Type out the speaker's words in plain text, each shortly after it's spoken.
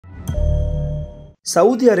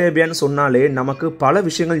Saudi அரேபியான்னு சொன்னாலே நமக்கு பல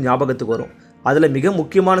விஷயங்கள் ஞாபகத்துக்கு வரும். அதில் மிக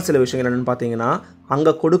முக்கியமான சில விஷயங்கள் என்னென்னு பார்த்தீங்கன்னா,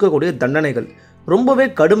 அங்கே கொடுக்கக்கூடிய தண்டனைகள் ரொம்பவே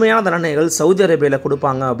கடுமையான தண்டனைகள் சவுதி அரேபியாவில்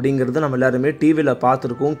கொடுப்பாங்க அப்படிங்கிறது நம்ம எல்லாருமே டிவியில்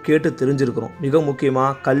பார்த்துருக்கோம், கேட்டு தெரிஞ்சிருக்கிறோம். மிக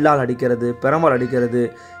முக்கியமாக கல்லால் அடிக்கிறது, பெரம்பால் அடிக்கிறது,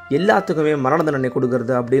 எல்லாத்துக்குமே மரண தண்டனை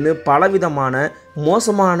கொடுக்கறது அப்படின்னு பலவிதமான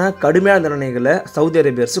மோசமான கடுமையான தண்டனைகளை சவுதி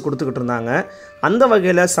அரேபியர்ஸ் கொடுத்துக்கிட்டு இருந்தாங்க. அந்த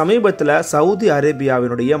வகையில் சமீபத்தில் சவுதி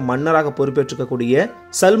அரேபியாவினுடைய மன்னராக பொறுப்பேற்றுக்கக்கூடிய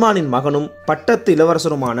சல்மானின் மகனும் பட்டத்து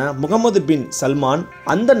இளவரசருமான முகமது பின் சல்மான்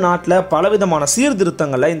அந்த நாட்டில் பலவிதமான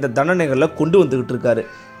சீர்திருத்தங்களை இந்த தண்டனைகளில் கொண்டு வந்துக்கிட்டு இருக்காரு.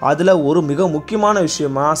 அதில் ஒரு மிக முக்கியமான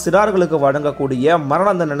விஷயமா சிறார்களுக்கு வழங்கக்கூடிய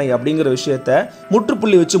மரண தண்டனை அப்படிங்கிற விஷயத்த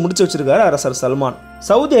முற்றுப்புள்ளி வச்சு முடிச்சு வச்சிருக்காரு அரசர் சல்மான்.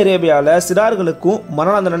 சவுதி அரேபியாவில் சிறார்களுக்கும்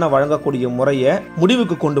மரண தண்டனை வழங்கக்கூடிய முறையை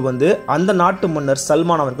முடிவுக்கு கொண்டு வந்து அந்த நாட்டு மன்னர்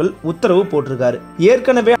சல்மான் அவர்கள் உத்தரவு போட்டிருக்காரு.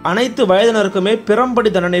 ஏற்கனவே அனைத்து வயதினருக்குமே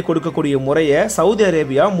பிறம்படி தண்டனை கொடுக்கக்கூடிய முறையை சவுதி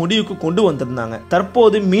அரேபியா முடிவுக்கு கொண்டு வந்திருந்தாங்க.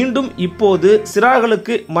 தற்போது மீண்டும் இப்போது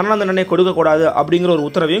சிறார்களுக்கு மரண தண்டனை கொடுக்க கூடாது அப்படிங்கிற ஒரு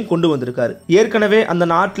உத்தரவையும் கொண்டு வந்திருக்காரு. ஏற்கனவே அந்த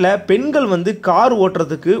நாட்டில் பெண்கள் கார்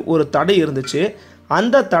ஓட்டுறதுக்கு ஒரு தடை இருந்துச்சு.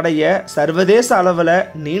 அந்த தடையை சர்வதேச அளவில்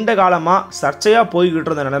நீண்ட காலமாக சர்ச்சையாக போய்கிட்டு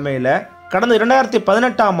இருந்த நிலைமையில கடந்த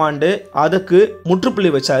 2018ஆம் ஆண்டு அதுக்கு முற்றுப்புள்ளி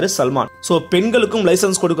வச்சாரு சல்மான். ஸோ பெண்களுக்கும்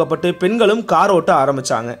லைசன்ஸ் கொடுக்கப்பட்டு பெண்களும் கார் ஓட்ட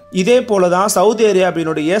ஆரம்பிச்சாங்க. இதே போலதான் சவுதி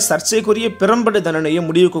அரேபியாவினுடைய சர்ச்சைக்குரிய பிறம்படி தண்டனையை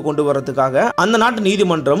முடிவுக்கு கொண்டு வரதுக்காக அந்த நாட்டு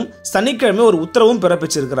நீதிமன்றம் சனிக்கிழமை ஒரு உத்தரவும்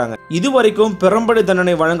பிறப்பிச்சிருக்கிறாங்க. இதுவரைக்கும் பிறம்படி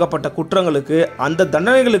தண்டனை வழங்கப்பட்ட குற்றங்களுக்கு அந்த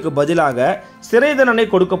தண்டனைகளுக்கு பதிலாக சிறை தண்டனை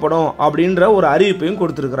கொடுக்கப்படும் அப்படின்ற ஒரு அறிவிப்பையும்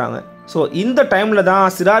கொடுத்திருக்கிறாங்க. ஸோ இந்த டைம்ல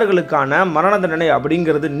தான் சிறார்களுக்கான மரண தண்டனை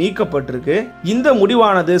அப்படிங்கிறது நீக்கப்பட்டிருக்கு. இந்த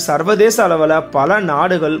முடிவானது சர்வதேச அளவில் பல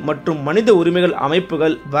நாடுகள் மற்றும் மனித உரிமைகள்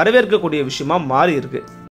அமைப்புகள் வரவேற்கக்கூடிய விஷயமா மாறி இருக்கு.